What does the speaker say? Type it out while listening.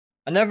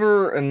I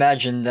never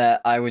imagined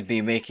that I would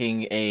be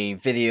making a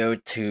video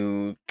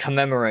to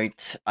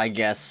commemorate, I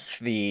guess,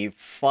 the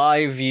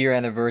 5-year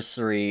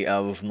anniversary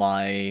of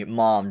my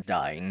mom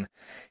dying.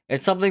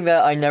 It's something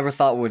that I never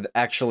thought would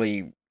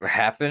actually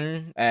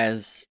happen,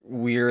 as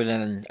weird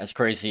and as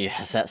crazy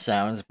as that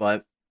sounds,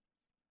 but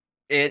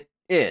it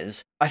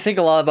is. I think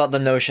a lot about the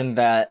notion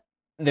that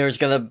there's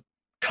gonna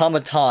come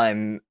a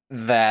time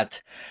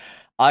that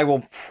I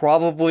will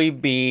probably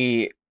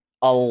be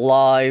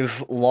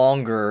alive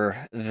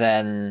longer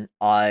than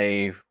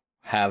I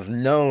have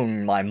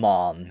known my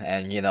mom,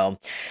 and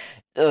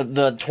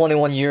the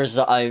 21 years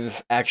that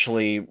I've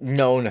actually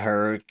known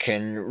her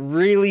can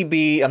really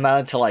be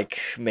amounted to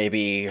like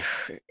maybe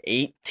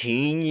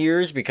 18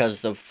 years because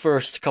the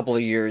first couple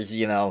of years,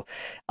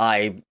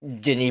 I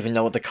didn't even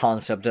know what the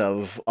concept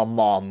of a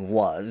mom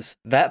was.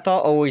 That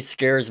thought always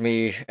scares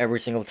me every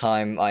single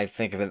time I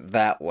think of it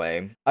that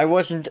way. I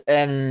wasn't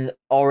an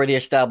already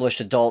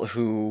established adult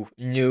who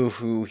knew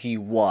who he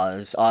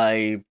was.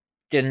 I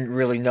didn't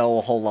really know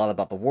a whole lot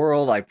about the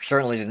world. I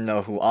certainly didn't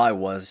know who I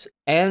was.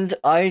 And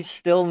I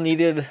still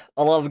needed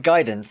a lot of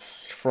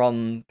guidance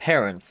from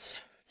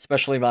parents,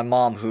 especially my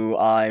mom, who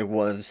I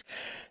was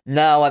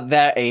now at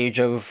that age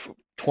of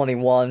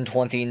 21,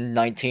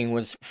 2019,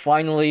 was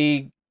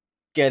finally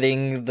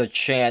getting the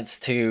chance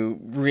to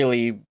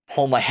really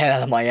pull my head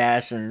out of my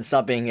ass and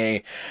stop being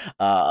a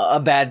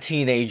bad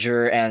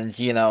teenager, and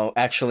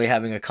actually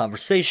having a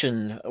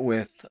conversation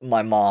with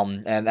my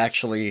mom and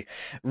actually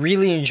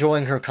really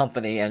enjoying her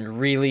company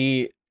and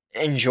really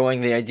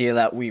enjoying the idea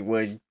that we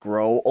would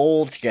grow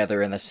old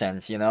together in a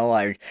sense.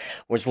 I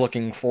was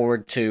looking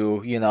forward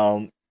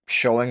to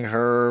showing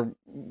her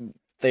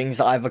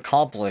things I've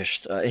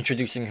accomplished,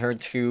 introducing her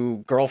to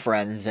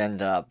girlfriends,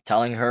 and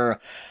telling her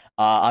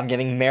I'm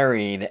getting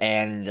married,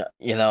 and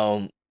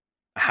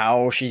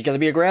how she's gonna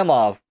be a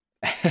grandma.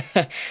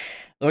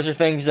 Those are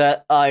things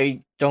that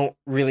I don't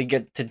really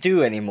get to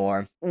do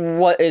anymore.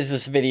 What is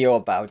this video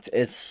about?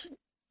 It's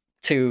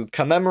to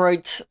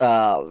commemorate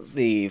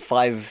the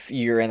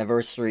 5-year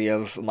anniversary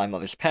of my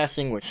mother's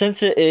passing, which,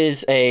 since it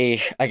is a,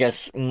 I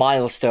guess,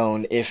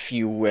 milestone, if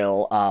you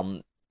will,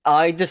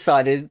 I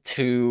decided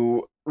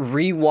to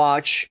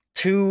rewatch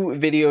two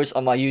videos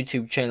on my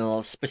YouTube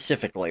channel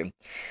specifically.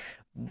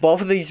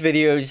 Both of these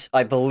videos,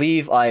 I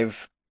believe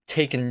I've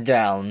taken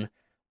down.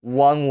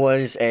 One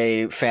was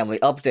a family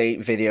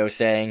update video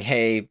saying,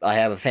 hey, I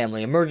have a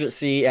family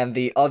emergency, and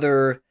the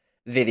other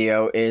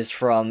video is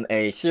from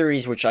a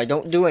series which I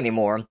don't do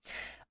anymore,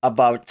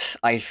 about,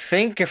 I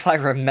think if I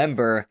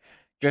remember,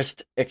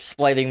 just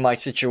explaining my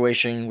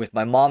situation with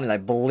my mom, and I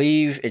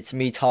believe it's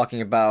me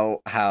talking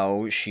about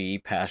how she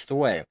passed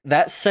away.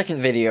 That second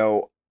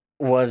video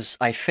was,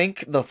 I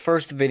think, the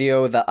first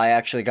video that I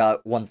actually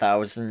got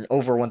 1,000,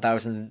 over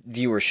 1,000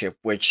 viewership,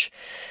 which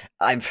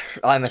I'm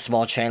a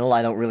small channel.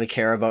 I don't really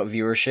care about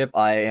viewership.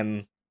 I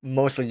am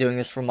mostly doing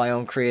this for my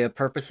own creative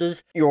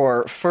purposes.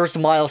 Your first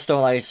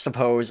milestone, I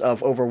suppose,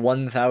 of over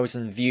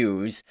 1,000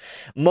 views,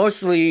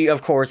 mostly,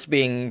 of course,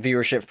 being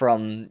viewership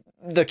from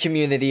the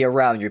community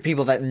around you,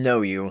 people that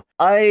know you.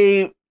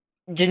 I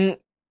didn't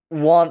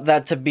want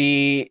that to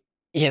be,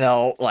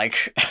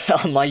 like,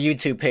 on my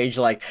YouTube page,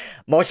 like,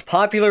 most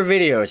popular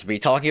videos, be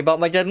talking about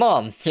my dead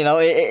mom.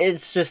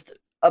 It's just,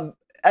 a,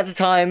 at the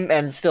time,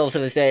 and still to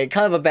this day,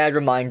 kind of a bad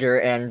reminder,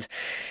 and,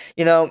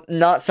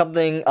 not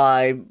something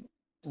I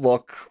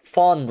look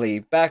fondly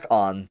back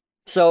on.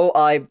 So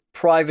I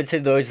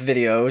privated those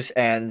videos,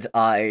 and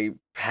I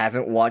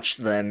haven't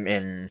watched them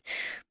in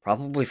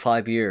probably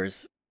 5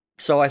 years.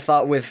 So I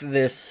thought with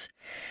this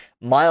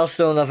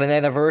milestone of an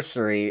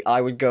anniversary,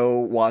 I would go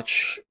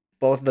watch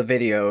both the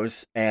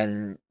videos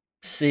and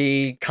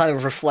see, kind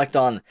of reflect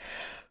on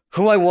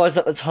who I was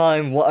at the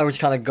time, what I was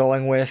kind of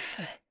going with.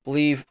 I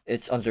believe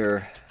it's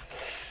under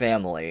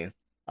family.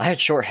 I had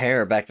short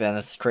hair back then,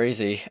 it's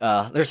crazy.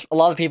 There's a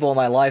lot of people in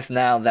my life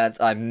now that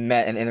I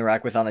met and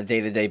interact with on a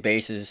day-to-day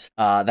basis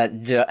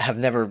that have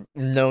never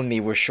known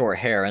me with short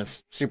hair, and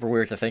it's super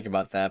weird to think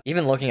about that.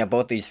 Even looking at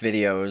both these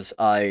videos,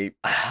 I'm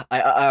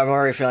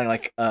already feeling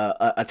like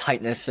a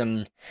tightness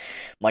in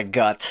my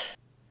gut.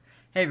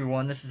 Hey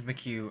everyone, this is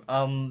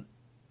McHugh.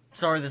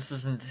 Sorry this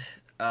isn't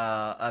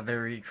a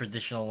very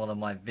traditional one of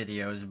my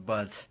videos,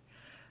 but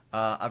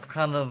I've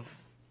kind of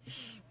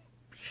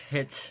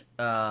hit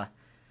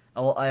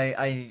well,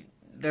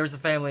 there's a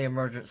family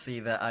emergency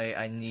that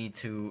I need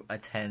to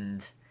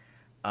attend.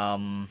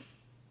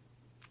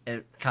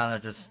 It kind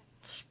of just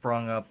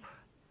sprung up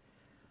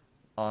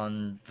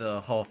on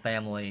the whole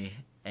family,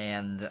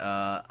 and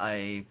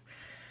I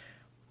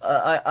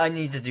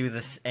need to do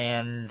this,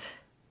 and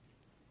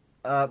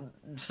uh,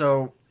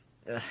 so,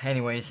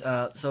 anyways,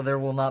 so there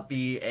will not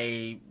be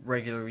a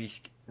regularly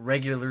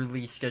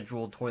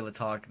scheduled toilet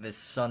talk this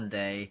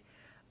Sunday,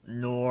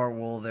 nor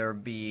will there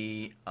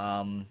be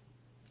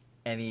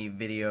any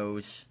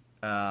videos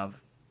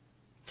of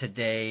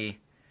today,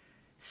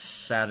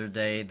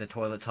 Saturday, the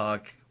toilet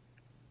talk.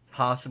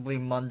 Possibly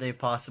Monday,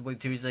 possibly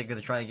Tuesday.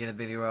 Gonna try to get a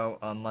video out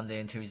on Monday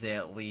and Tuesday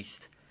at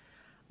least.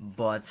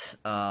 But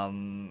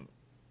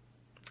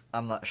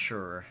I'm not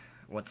sure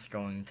what's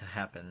going to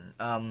happen.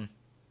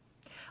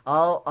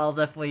 I'll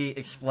definitely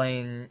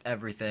explain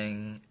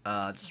everything.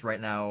 Just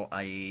right now,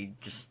 I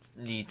just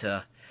need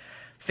to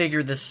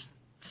figure this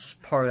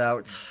part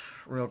out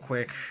real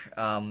quick.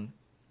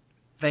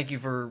 Thank you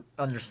for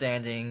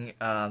understanding,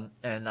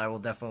 and I will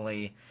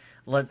definitely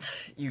let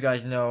you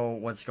guys know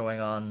what's going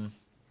on.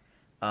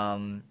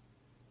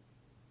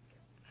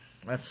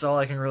 That's all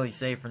I can really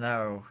say for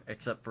now,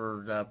 except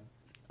for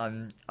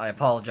I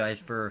apologize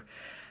for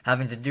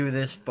having to do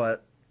this,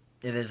 but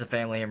it is a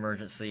family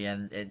emergency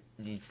and it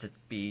needs to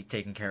be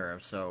taken care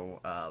of. So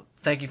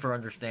thank you for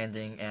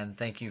understanding, and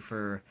thank you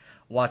for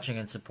watching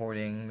and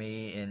supporting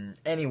me in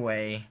any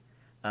way.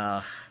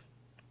 I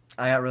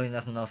got really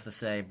nothing else to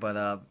say, but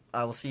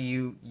I will see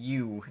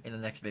you in the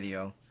next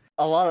video.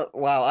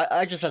 Wow,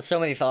 I just had so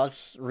many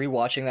thoughts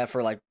rewatching that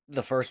for like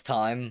the first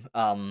time.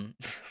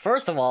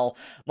 First of all,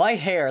 my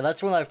hair,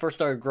 that's when I first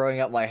started growing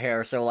up my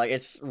hair, so like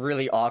it's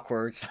really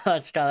awkward.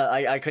 That's kind of,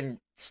 I couldn't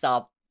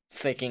stop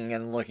thinking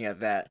and looking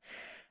at that.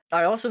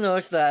 I also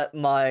noticed that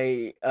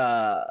the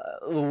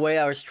way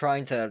I was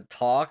trying to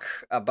talk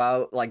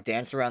about, like,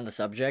 dance around the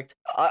subject,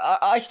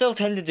 I still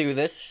tend to do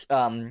this,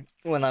 when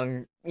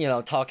I'm,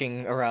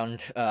 talking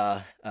around,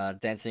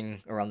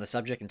 dancing around the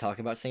subject and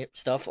talking about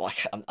stuff,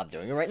 like, I'm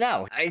doing it right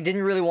now. I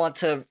didn't really want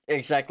to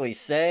exactly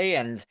say,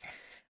 and,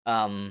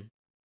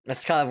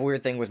 that's kind of a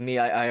weird thing with me.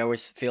 I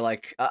always feel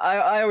like,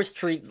 I always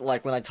treat,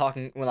 like, when I'm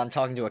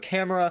talking to a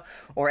camera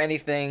or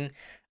anything,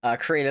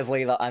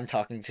 creatively, that I'm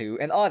talking to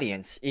an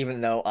audience,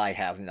 even though I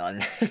have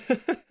none.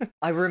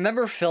 I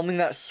remember filming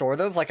that sort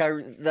of, like,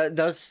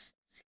 this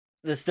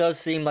does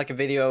seem like a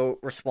video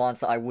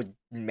response that I would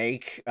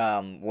make,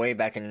 way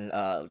back in,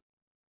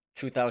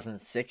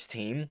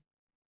 2016.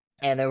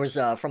 And it was,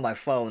 from my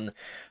phone,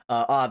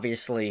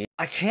 obviously.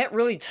 I can't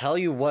really tell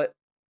you what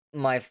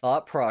my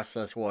thought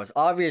process was.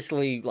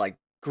 Obviously, like,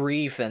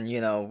 grief and,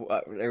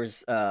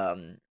 there's,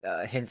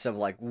 hints of,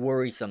 like,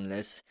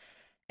 worrisomeness.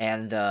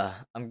 And,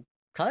 I'm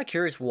kind of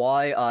curious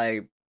why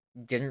I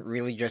didn't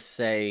really just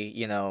say,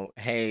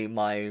 hey,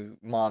 my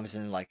mom's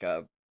in, like,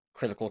 a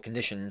critical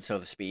condition, so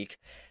to speak.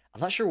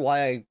 I'm not sure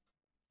why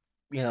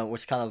I,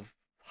 was kind of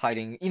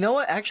hiding. You know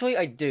what? Actually,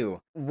 I do.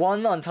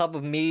 One, on top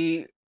of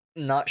me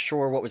not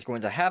sure what was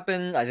going to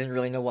happen, I didn't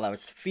really know what I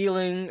was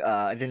feeling.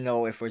 I didn't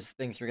know if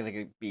things were going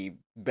to be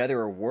better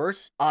or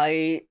worse.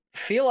 I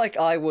feel like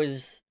I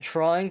was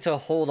trying to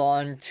hold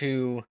on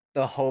to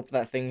the hope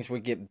that things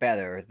would get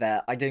better,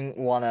 that I didn't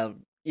want to,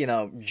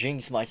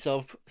 jinx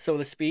myself, so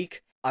to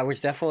speak. I was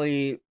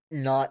definitely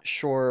not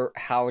sure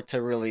how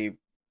to really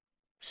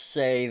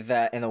say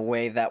that in a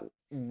way that,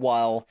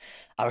 while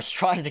I was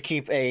trying to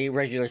keep a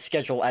regular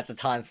schedule at the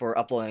time for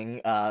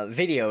uploading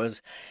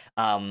videos,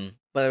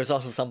 but it was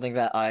also something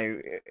that I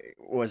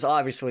was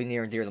obviously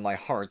near and dear to my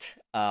heart.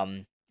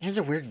 Here's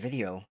a weird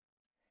video.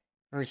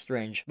 Very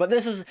strange. But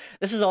this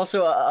is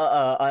also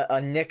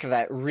a Nick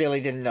that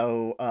really didn't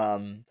know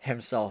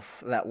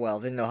himself that well,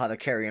 didn't know how to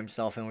carry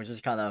himself, and was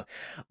just kind of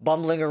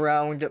bumbling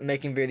around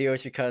making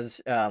videos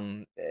because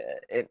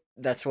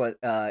that's what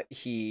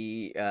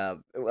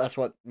that's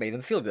what made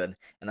him feel good,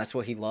 and that's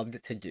what he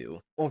loved to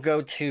do. We'll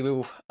go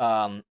to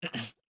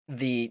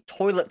the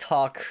Toilet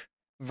Talk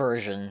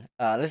version.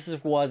 This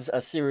was a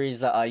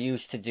series that I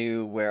used to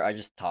do where I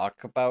just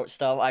talk about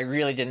stuff. I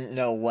really didn't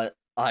know what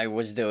I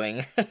was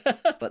doing.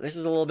 But this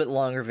is a little bit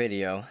longer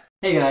video.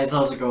 Hey guys,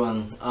 how's it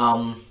going?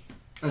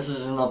 This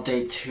is an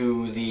update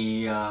to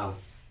the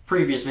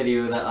previous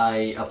video that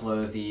I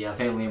uploaded, the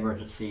family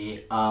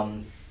emergency.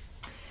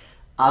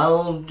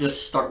 I'll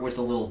just start with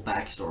a little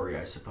backstory,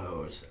 I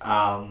suppose.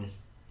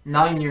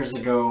 9 years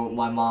ago,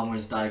 my mom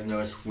was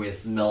diagnosed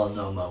with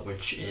melanoma,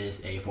 which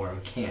is a form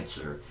of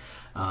cancer.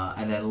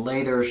 And then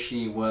later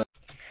she was...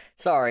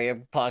 Sorry,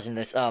 I'm pausing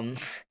this.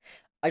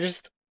 I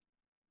just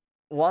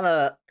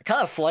wanna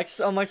kind of flex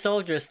on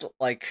myself, just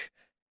like,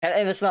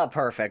 and it's not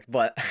perfect,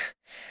 but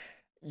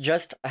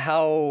just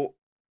how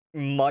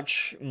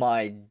much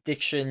my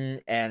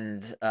diction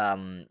and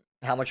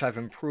how much I've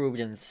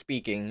improved in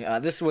speaking.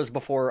 This was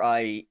before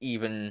I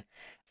even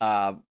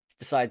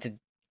decided to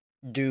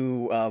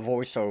do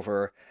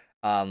voiceover,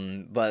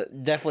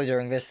 but definitely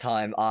during this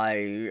time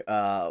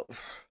I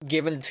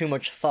given too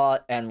much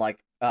thought and like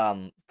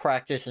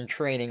practice and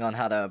training on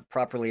how to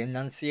properly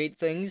enunciate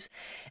things,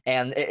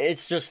 and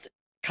it's just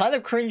kind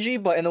of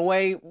cringy, but in a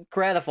way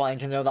gratifying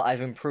to know that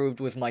I've improved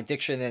with my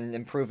diction and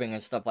improving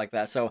and stuff like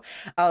that. So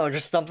I don't know,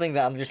 just something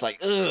that I'm just like,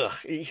 ugh,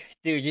 dude,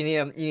 you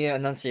need to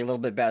enunciate a little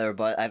bit better.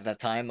 But at that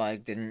time, I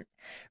didn't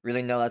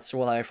really know that's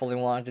what I fully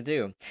wanted to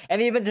do.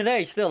 And even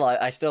today, still,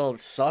 I still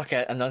suck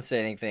at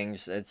enunciating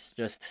things. It's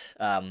just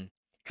kind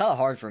of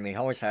hard for me.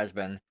 Always has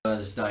been. I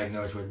was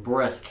diagnosed with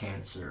breast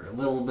cancer. A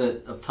little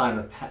bit of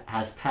time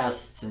has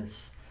passed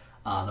since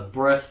the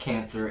breast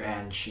cancer,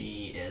 and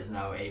she is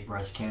now a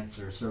breast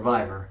cancer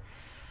survivor.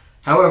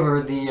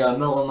 However, the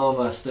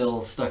melanoma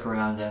still stuck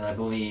around, and I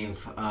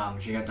believe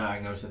she got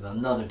diagnosed with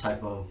another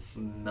type of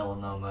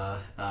melanoma.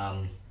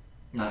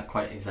 Not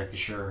quite exactly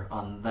sure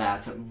on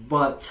that,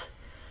 but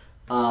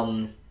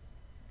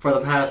for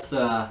the past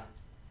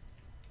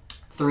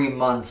 3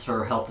 months,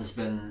 her health has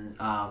been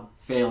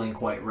failing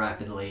quite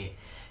rapidly,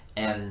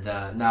 and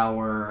now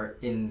we're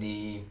in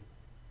the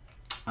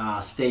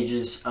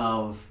stages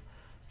of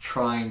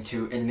trying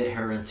to admit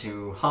her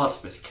into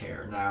hospice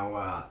care.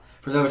 Now,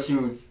 for those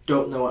who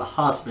don't know what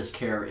hospice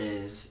care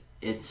is,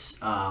 it's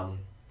a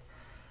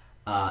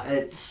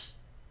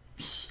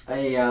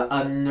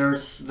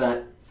nurse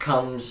that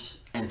comes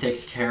and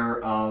takes care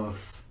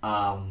of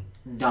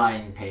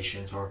dying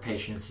patients, or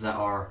patients that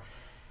are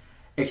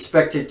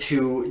expected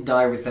to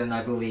die within,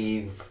 I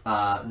believe,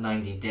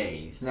 90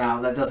 days.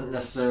 Now, that doesn't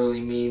necessarily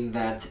mean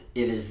that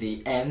it is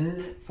the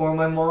end for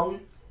my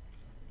mom.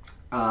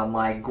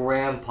 My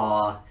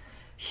grandpa,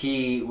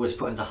 he was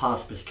put into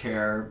hospice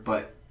care,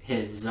 but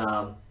his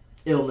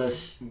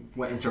illness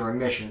went into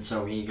remission,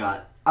 so he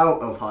got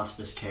out of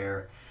hospice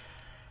care.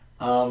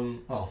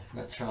 Oh,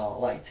 forgot to turn on the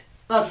light.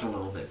 That's a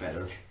little bit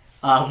better.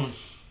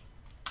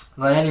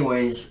 But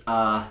anyways,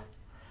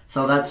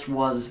 so that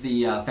was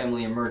the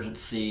family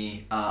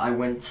emergency. I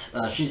went,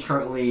 she's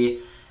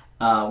currently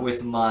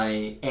with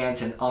my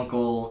aunt and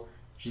uncle.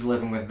 She's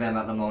living with them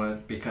at the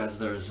moment because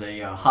there's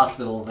a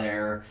hospital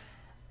there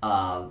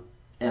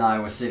in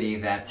Iowa City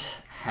that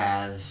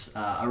has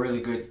a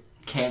really good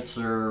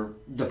cancer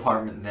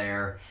department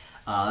there.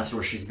 That's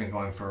where she's been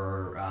going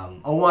for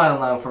a while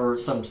now for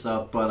some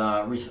stuff,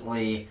 but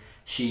recently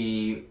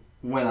she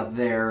went up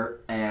there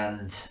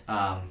and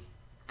got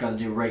to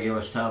do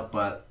regular stuff,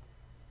 but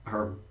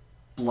her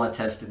blood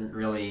test didn't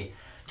really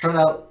turn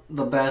out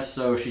the best,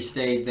 so she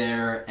stayed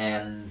there,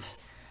 and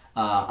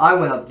I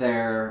went up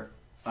there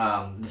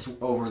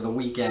over the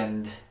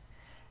weekend,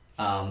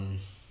 and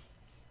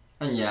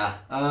yeah,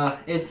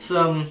 it's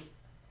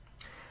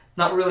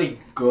not really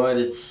good.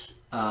 It's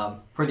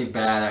pretty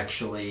bad,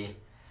 actually.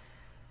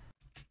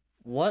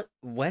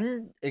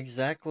 When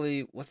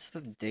exactly, what's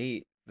the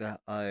date that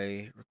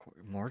I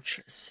recorded?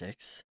 March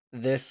 6th?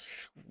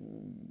 This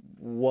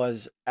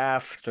was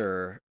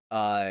after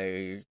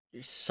I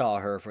saw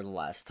her for the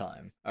last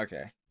time.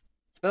 Okay.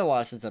 It's been a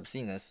while since I've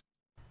seen this.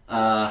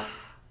 Uh,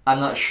 I'm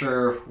not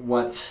sure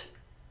what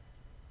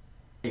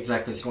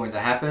exactly is going to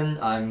happen.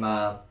 I'm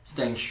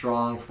staying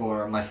strong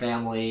for my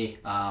family,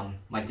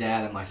 my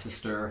dad and my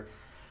sister,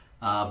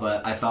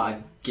 but I thought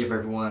I'd give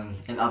everyone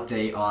an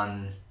update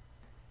on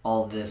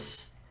all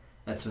this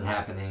that's been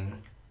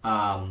happening.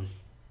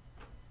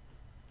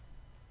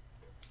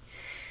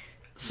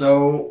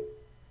 So,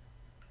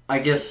 I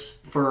guess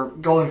for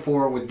going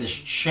forward with this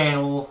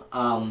channel,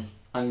 I'm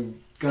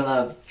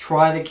gonna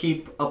try to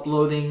keep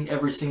uploading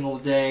every single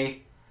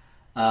day.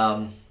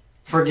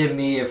 Forgive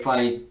me if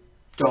I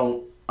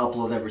don't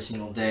upload every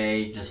single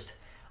day, just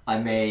I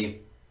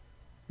may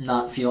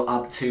not feel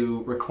up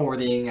to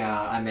recording,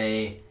 I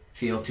may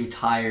feel too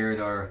tired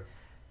or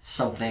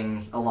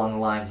something along the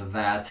lines of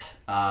that.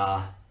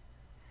 I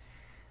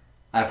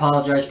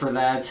apologize for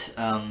that.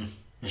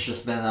 It's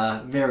just been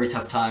a very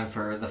tough time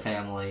for the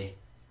family.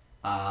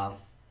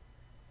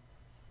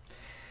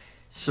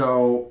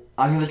 So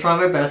I'm going to try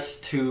my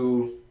best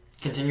to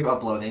continue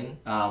uploading.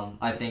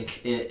 I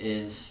think it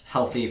is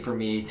healthy for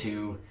me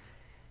to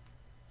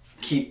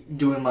keep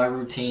doing my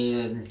routine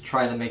and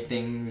try to make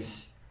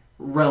things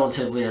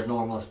relatively as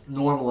normal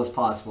as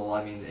possible.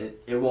 I mean,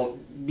 it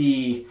won't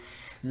be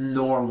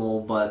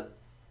normal, but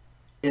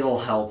it'll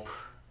help.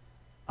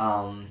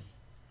 So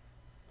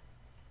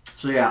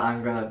yeah,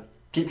 I'm gonna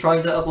keep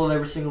trying to upload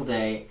every single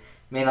day.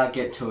 May not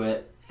get to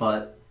it,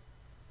 but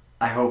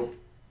I hope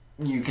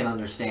you can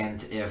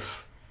understand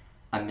if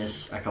I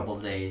miss a couple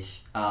of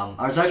days.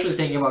 I was actually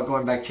thinking about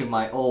going back to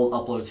my old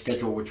upload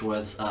schedule, which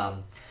was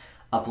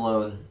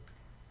upload,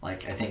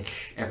 like, I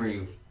think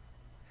every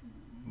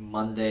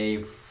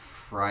Monday,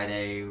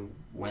 Friday,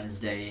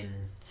 Wednesday, and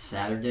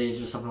Saturdays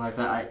or something like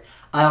that.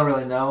 I don't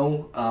really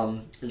know.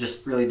 It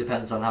just really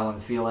depends on how I'm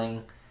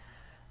feeling.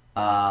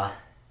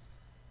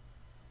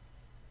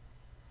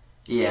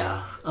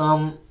 Yeah.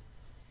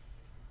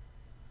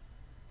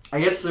 I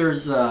guess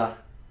there's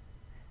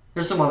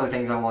some other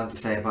things I wanted to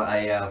say, but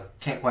I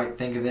can't quite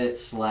think of it.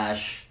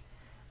 Slash,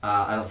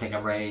 I don't think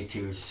I'm ready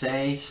to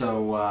say.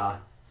 So,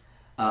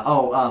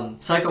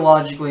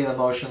 psychologically and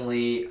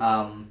emotionally,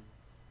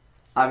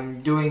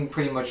 I'm doing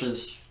pretty much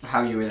as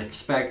how you would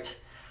expect.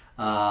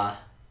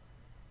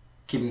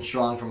 Keeping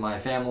strong for my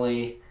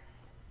family,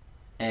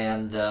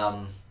 and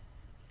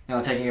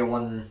taking it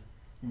one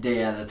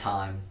day at a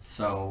time.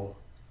 So,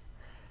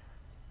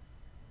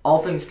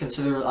 all things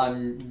considered,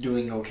 I'm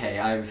doing okay.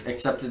 I've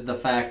accepted the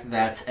fact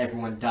that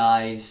everyone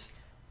dies,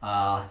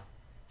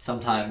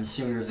 sometimes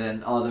sooner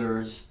than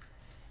others.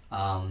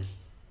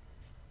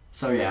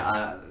 So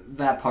yeah,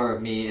 that part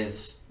of me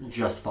is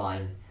just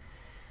fine.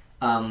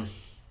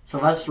 So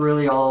that's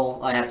really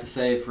all I have to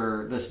say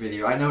for this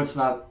video. I know it's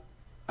not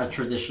a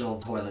traditional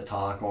toilet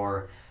talk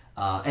or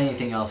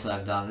anything else that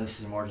I've done. This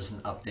is more just an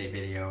update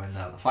video, and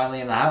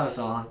finally in the house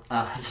on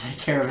to take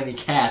care of any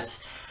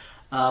cats.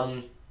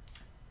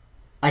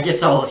 I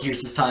guess I'll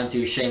use this time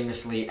to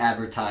shamelessly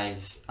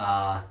advertise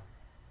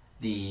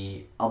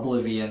the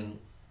Oblivion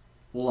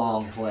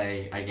long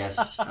play, I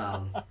guess,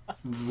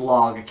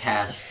 vlog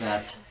cast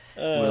that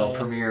will Uh,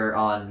 premiere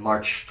on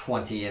March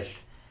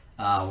 20th,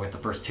 with the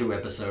first two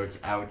episodes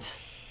out.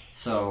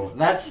 So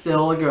that's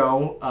still a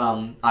go.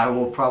 I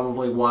will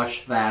probably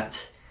watch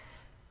that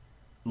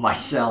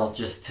myself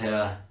just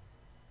to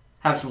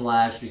have some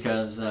laughs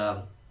because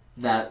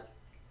that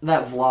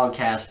that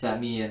vlogcast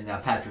that me and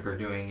Patrick are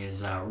doing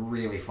is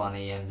really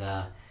funny, and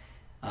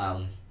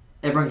um,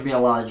 it brings me a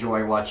lot of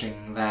joy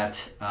watching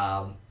that,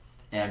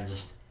 and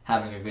just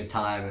having a good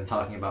time and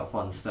talking about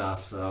fun stuff.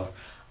 So,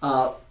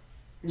 uh,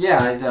 yeah,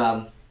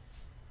 I'd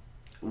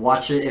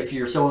watch it if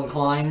you're so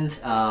inclined.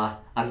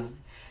 I'm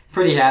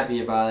pretty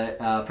happy about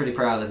it, pretty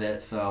proud of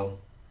it. So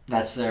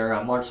that's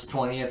there, March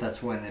 20th.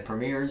 That's when it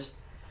premieres,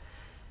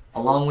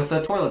 along with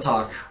the Toilet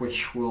Talk,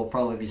 which will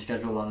probably be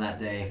scheduled on that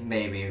day.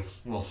 Maybe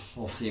we'll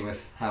see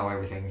with how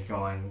everything's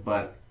going.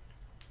 But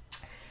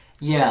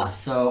yeah,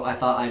 so I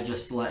thought I'd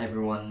just let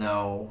everyone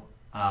know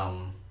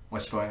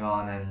what's going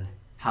on and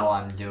how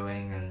I'm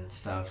doing and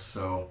stuff.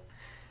 So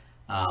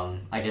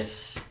I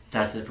guess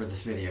that's it for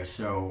this video.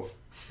 So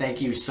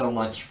thank you so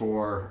much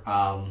for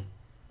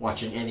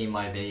watching any of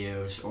my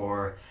videos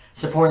or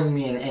supporting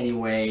me in any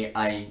way.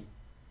 I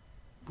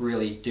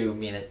really do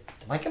mean it.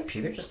 Did my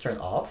computer just turn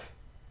off?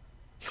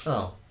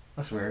 Oh,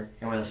 that's weird.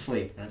 It went to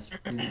sleep.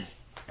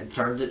 I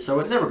turned it so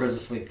it never goes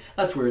to sleep.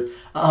 That's weird.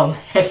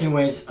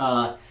 Anyways,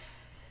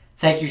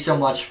 thank you so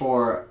much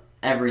for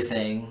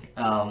everything.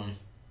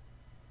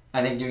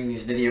 I think doing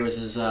these videos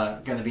is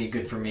gonna be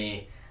good for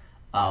me.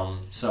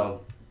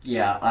 So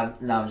yeah,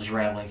 now I'm just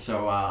rambling.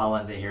 So I'll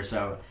end it here.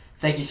 So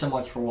thank you so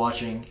much for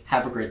watching.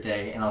 Have a great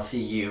day, and I'll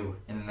see you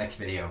in the next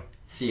video.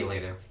 See you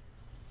later.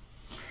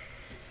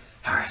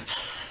 All right.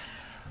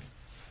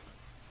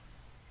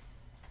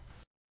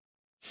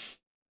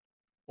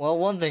 well,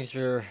 one thing's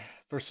for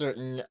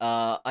certain.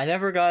 I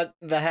never got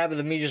the habit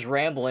of me just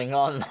rambling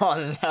on and on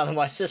and out of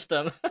my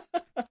system.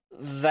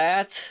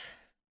 That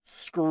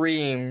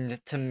screamed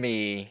to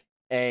me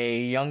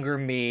a younger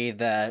me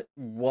that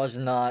was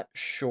not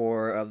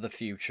sure of the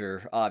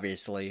future,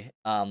 obviously.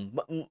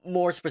 But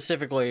more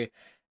specifically,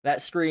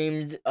 that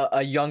screamed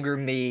a younger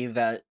me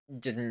that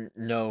didn't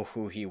know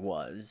who he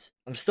was.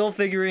 I'm still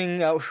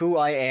figuring out who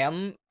I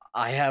am.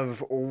 I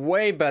have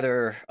way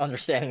better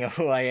understanding of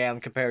who I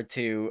am compared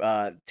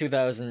to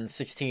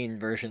 2016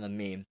 version of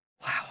me.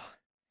 Wow.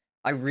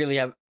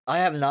 I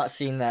have not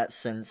seen that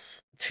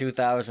since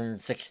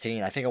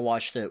 2016. I think I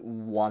watched it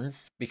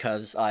once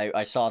because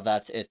I saw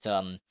that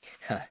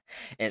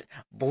it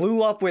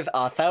blew up with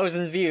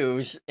 1,000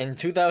 views in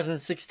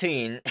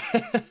 2016.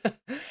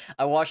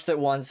 I watched it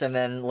once and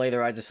then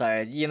later I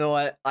decided, you know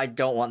what? I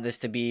don't want this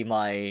to be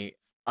my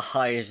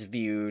highest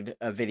viewed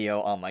video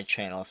on my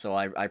channel, so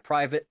I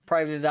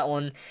privated that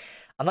one.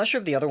 I'm not sure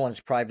if the other one's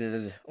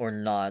privated or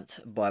not,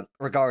 but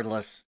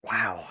regardless,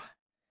 wow.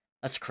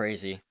 That's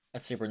crazy.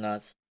 That's super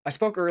nuts. I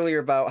spoke earlier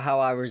about how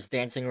I was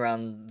dancing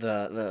around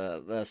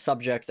the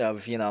subject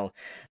of,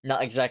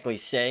 not exactly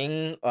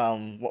saying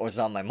what was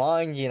on my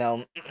mind,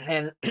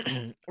 and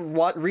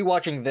what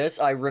rewatching this,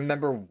 I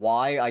remember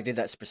why I did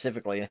that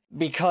specifically.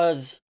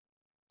 Because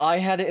I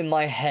had it in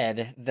my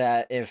head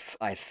that if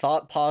I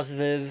thought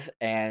positive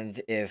and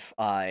if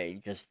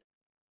I just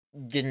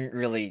didn't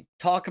really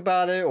talk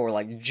about it or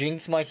like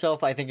jinx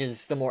myself, I think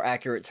is the more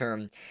accurate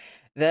term,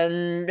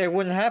 then it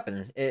wouldn't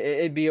happen.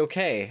 It'd be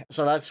okay.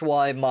 So that's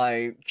why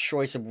my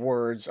choice of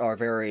words are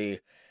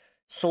very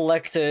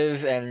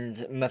selective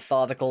and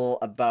methodical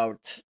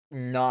about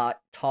not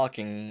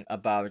talking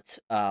about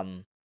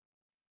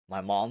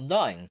my mom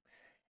dying.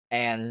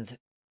 And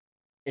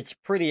it's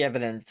pretty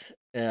evident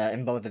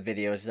in both the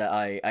videos that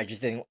I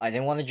just didn't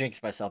want to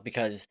jinx myself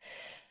because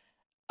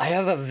I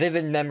have a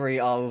vivid memory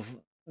of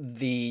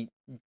the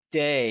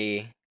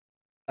day,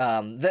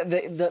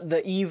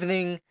 the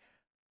evening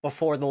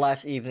before the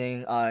last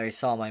evening I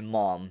saw my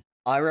mom.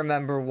 I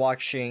remember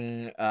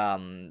watching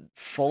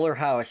Fuller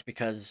House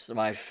because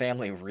my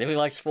family really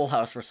likes Full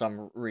House for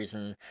some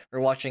reason. We're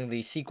watching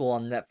the sequel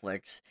on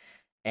Netflix,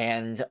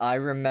 and I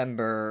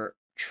remember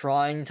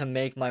trying to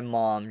make my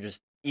mom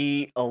just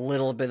eat a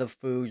little bit of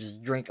food,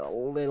 just drink a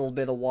little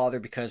bit of water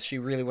because she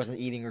really wasn't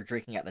eating or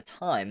drinking at the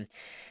time.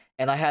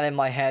 And I had in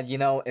my head,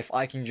 if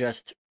I can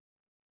just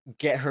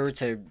get her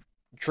to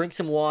drink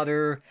some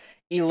water,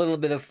 eat a little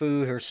bit of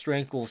food, her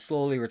strength will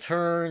slowly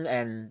return,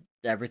 and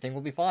everything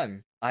will be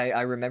fine.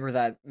 I remember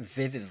that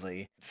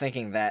vividly,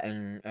 thinking that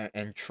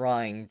and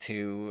trying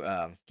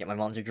to get my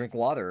mom to drink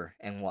water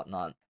and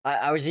whatnot.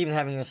 I was even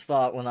having this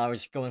thought when I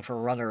was going for a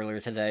run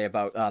earlier today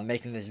about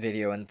making this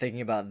video and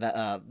thinking about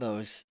that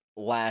those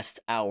last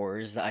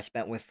hours that I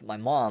spent with my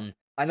mom.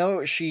 I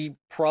know she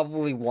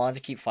probably wanted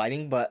to keep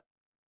fighting, but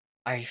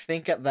I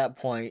think at that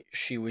point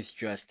she was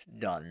just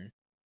done.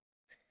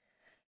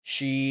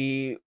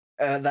 She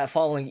that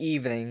following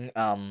evening,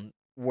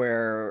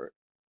 where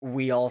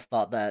we all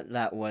thought that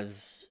that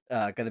was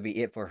gonna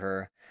be it for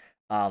her,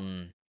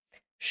 um,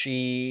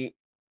 she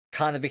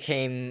kind of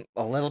became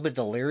a little bit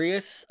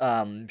delirious.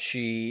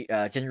 She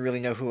didn't really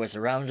know who was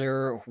around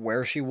her,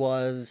 where she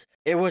was.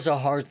 It was a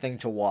hard thing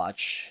to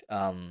watch.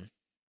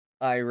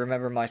 I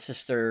remember my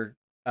sister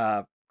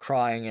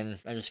crying, and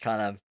I just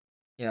kind of,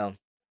 you know,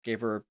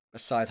 gave her a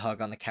side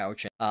hug on the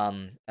couch.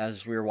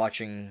 As we were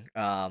watching,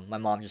 my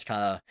mom just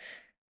kind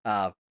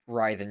of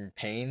writhe in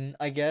pain,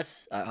 I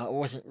guess. I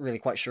wasn't really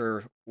quite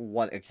sure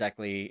what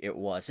exactly it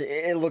was.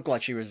 It looked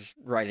like she was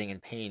writhing in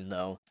pain,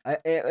 though.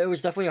 It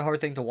was definitely a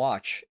hard thing to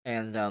watch.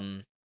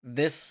 And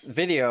this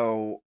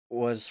video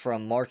was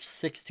from March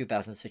 6th,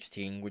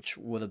 2016, which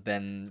would have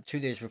been 2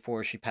 days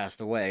before she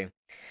passed away.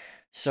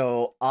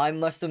 So I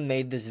must have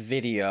made this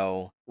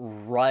video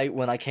right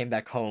when I came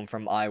back home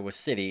from Iowa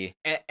City.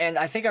 And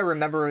I think I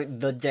remember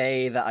the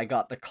day that I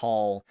got the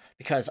call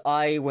because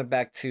I went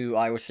back to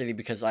Iowa City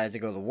because I had to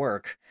go to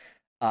work.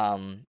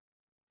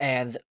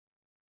 And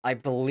I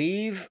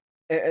believe,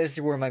 this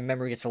is where my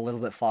memory gets a little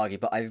bit foggy,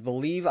 but I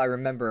believe I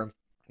remember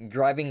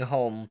driving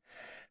home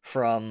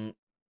from,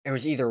 it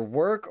was either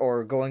work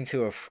or going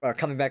to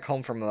coming back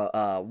home from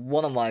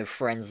one of my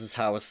friends'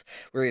 house.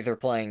 We were either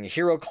playing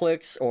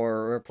HeroClix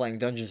or we were playing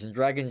Dungeons and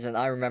Dragons, and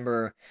I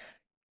remember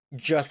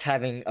just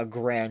having a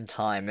grand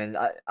time. And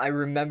I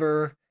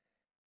remember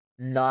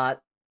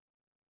not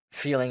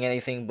feeling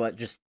anything but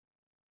just,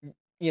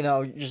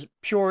 just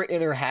pure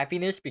inner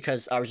happiness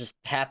because I was just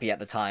happy at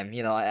the time.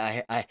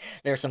 There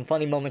are some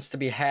funny moments to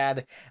be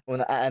had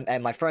when I'm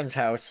at my friend's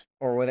house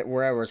or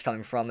wherever it's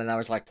coming from, and I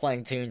was like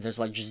playing tunes, just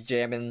like just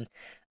jamming,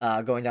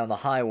 going down the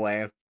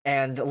highway.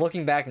 And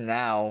looking back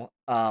now,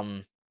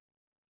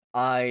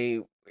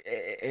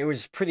 it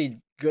was pretty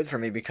good for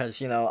me because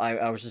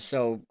I was just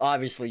so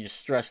obviously just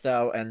stressed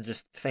out and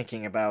just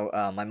thinking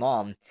about my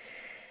mom.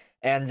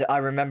 And I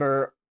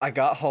remember I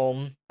got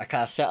home. I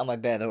kind of sat on my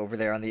bed over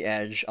there on the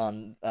edge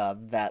on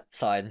that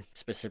side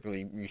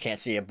specifically. You can't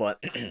see it,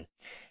 but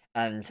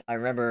and I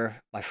remember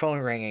my phone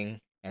ringing,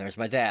 and it was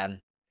my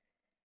dad.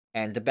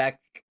 And to back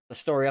the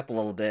story up a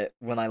little bit,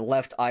 when I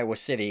left Iowa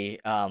City,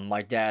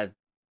 my dad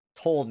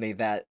told me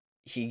that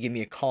he'd give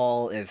me a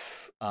call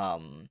if my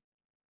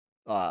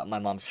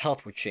mom's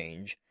health would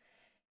change,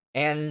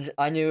 and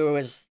I knew it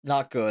was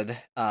not good.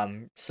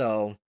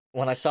 So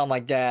when I saw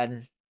my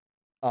dad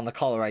on the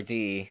caller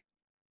ID,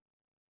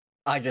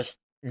 I just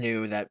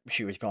knew that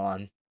she was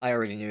gone. I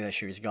already knew that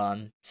she was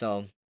gone.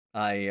 So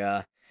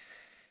I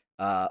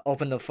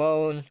opened the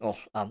phone.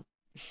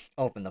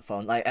 Opened the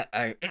phone.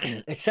 I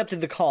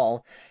accepted the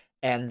call,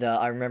 and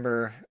I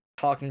remember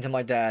talking to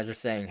my dad,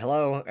 just saying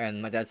hello,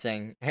 and my dad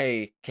saying,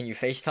 "Hey, can you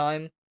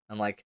FaceTime?" I'm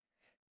like,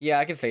 "Yeah,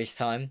 I can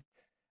FaceTime."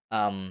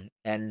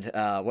 And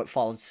what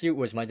followed suit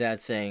was my dad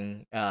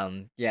saying,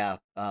 "Yeah,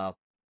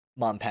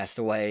 mom passed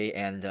away,"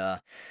 and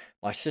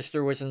my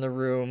sister was in the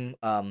room.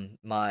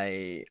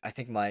 I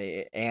think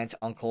my aunt,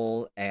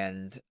 uncle,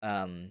 and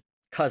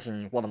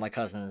cousin, one of my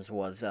cousins,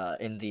 was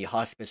in the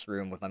hospice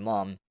room with my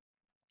mom.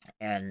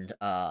 And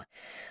my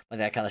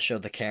dad kind of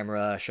showed the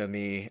camera, showed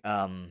me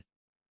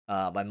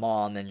my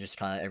mom, and just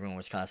kind of everyone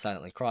was kind of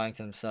silently crying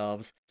to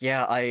themselves.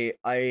 Yeah,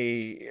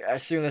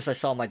 as soon as I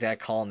saw my dad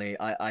call me,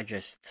 I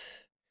just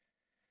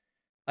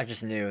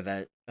knew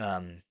that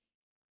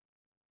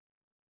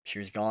she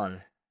was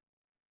gone.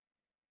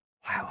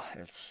 Wow,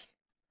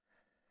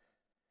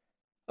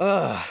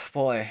 oh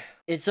boy,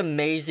 it's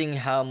amazing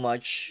how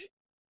much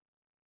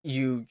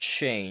you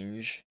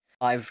change.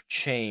 I've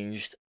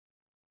changed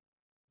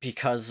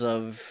because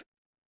of,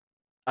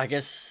 I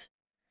guess,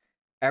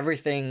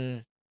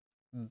 everything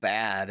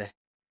bad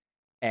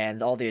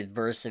and all the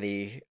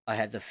adversity I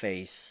had to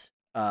face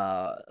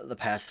the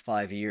past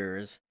 5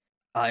 years.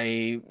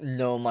 I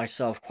know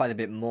myself quite a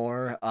bit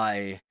more.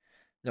 I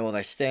know what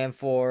I stand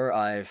for.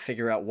 I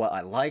figure out what I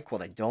like,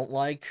 what I don't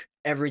like.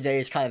 Every day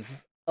is kind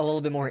of a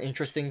little bit more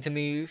interesting to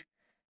me,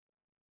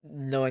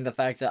 knowing the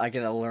fact that I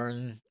get to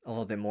learn a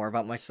little bit more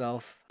about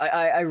myself.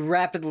 I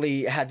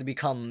rapidly had to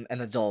become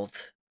an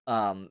adult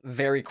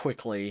very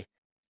quickly,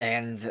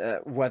 and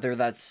whether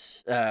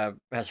that's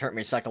has hurt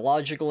me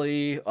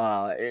psychologically,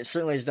 it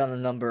certainly has done a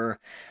number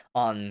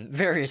on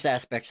various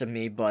aspects of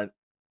me, but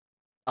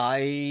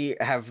I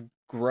have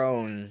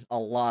grown a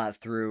lot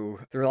through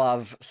a lot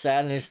of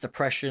sadness,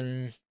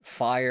 depression,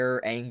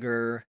 fire,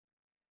 anger,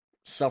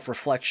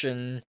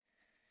 self-reflection,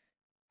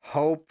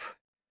 hope,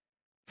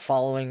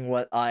 following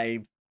what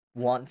I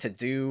want to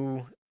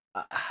do.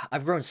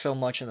 I've grown so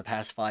much in the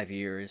past 5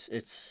 years.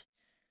 It's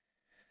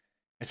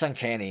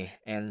uncanny,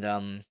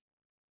 and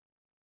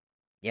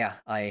yeah,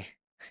 I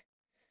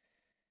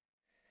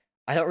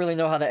don't really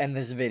know how to end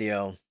this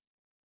video,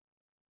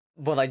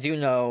 but I do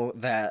know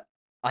that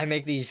I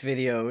make these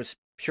videos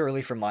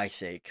purely for my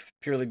sake,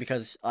 purely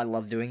because I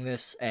love doing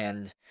this,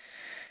 and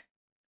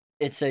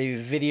it's a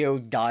video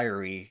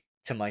diary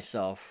to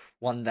myself,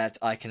 one that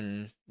I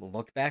can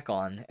look back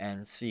on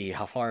and see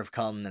how far I've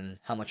come and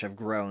how much I've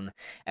grown,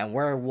 and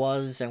where I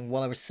was and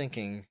what I was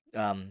thinking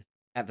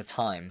at the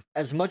time.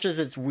 As much as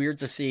it's weird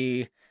to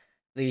see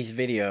these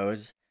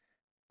videos,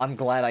 I'm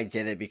glad I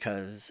did it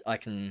because I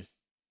can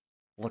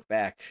look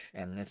back,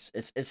 and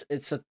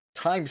it's a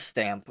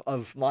timestamp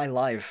of my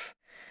life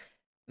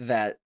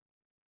that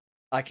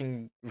I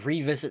can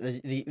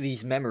revisit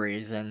these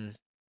memories, and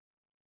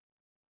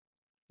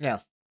yeah,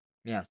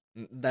 yeah,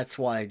 that's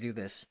why I do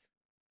this.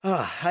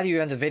 How do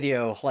you end a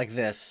video like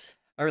this?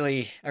 I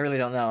really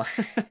don't know.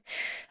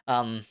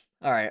 All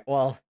right,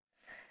 well,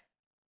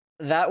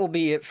 that will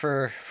be it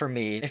for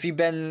me. If you've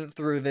been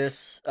through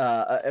this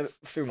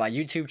through my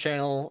YouTube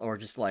channel or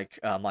just like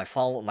my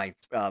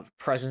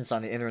presence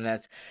on the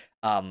internet,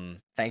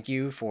 thank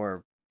you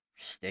for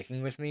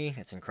sticking with me.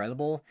 It's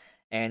incredible.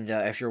 And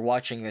if you're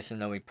watching this and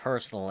know me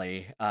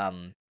personally,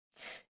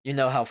 you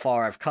know how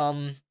far I've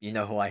come. You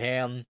know who I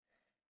am.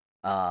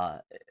 Uh,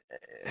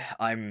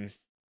 I'm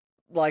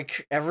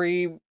like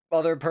every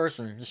other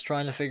person, just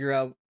trying to figure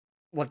out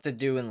what to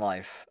do in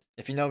life.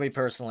 If you know me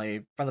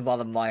personally, from the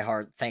bottom of my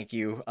heart, thank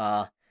you.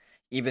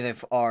 Even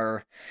if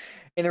our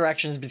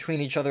interactions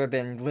between each other have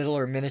been little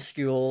or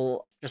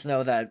minuscule, just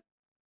know that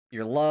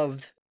you're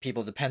loved.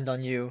 People depend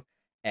on you,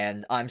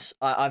 and I'm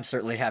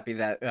certainly happy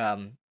that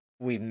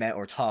we've met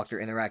or talked or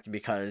interacted,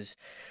 because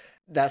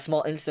that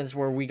small instance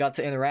where we got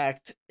to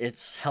interact,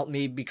 it's helped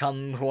me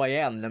become who I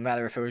am, no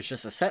matter if it was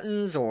just a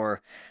sentence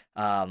or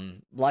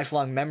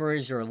lifelong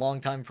memories or a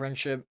long time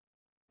friendship.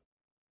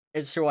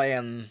 It's who I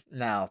am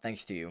now,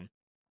 thanks to you.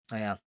 Oh,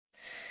 yeah.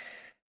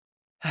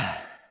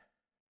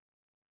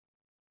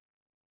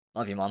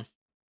 Love you, Mom.